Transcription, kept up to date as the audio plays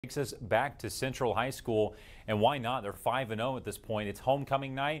Takes us back to Central High School, and why not? They're 5-0 at this point. It's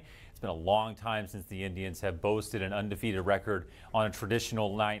homecoming night. It's been a long time since the Indians have boasted an undefeated record on a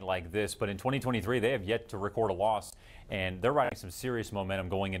traditional night like this, but in 2023 they have yet to record a loss, and they're riding some serious momentum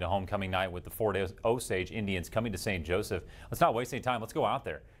going into homecoming night with the Fort Osage Indians coming to St. Joseph. Let's not waste any time. Let's go out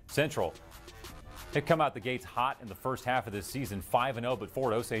there. Central, they've come out the gates hot in the first half of this season, 5-0, but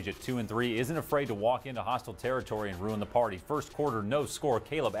Fort Osage at 2-3 isn't afraid to walk into hostile territory and ruin the party. First quarter, no score.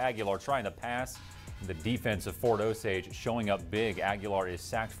 Caleb Aguilar trying to pass. The defense of Fort Osage showing up big. Aguilar is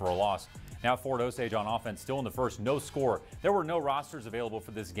sacked for a loss. Now Fort Osage on offense, still in the first, no score. There were no rosters available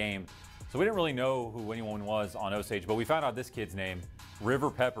for this game, so we didn't really know who anyone was on Osage, but we found out this kid's name, River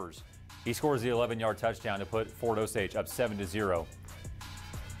Peppers. He scores the 11-yard touchdown to put Fort Osage up 7-0.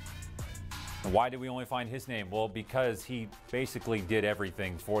 And why did we only find his name? Well, because he basically did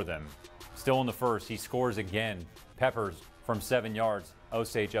everything for them. Still in the first, he scores again. Peppers from 7 yards.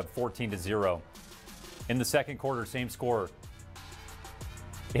 Osage up 14-0. In the second quarter, same score.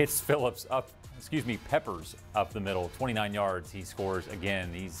 It's Peppers up the middle, 29 yards. He scores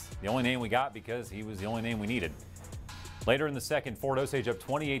again. He's the only name we got because he was the only name we needed. Later in the second, Fort Osage up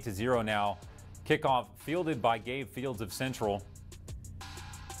 28-0 now. Kickoff fielded by Gabe Fields of Central.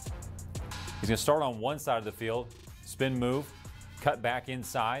 He's going to start on one side of the field, spin move, cut back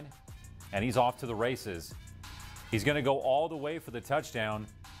inside, and he's off to the races. He's going to go all the way for the touchdown.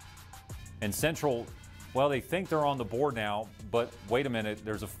 And Central, well, they think they're on the board now, but wait a minute,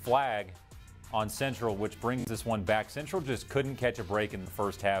 there's a flag on Central, which brings this one back. Central just couldn't catch a break in the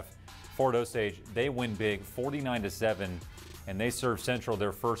first half. Fort Osage, they win big, 49-7, and they serve Central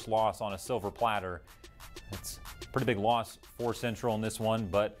their first loss on a silver platter. It's a pretty big loss for Central in this one,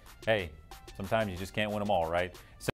 but hey, sometimes you just can't win them all, right?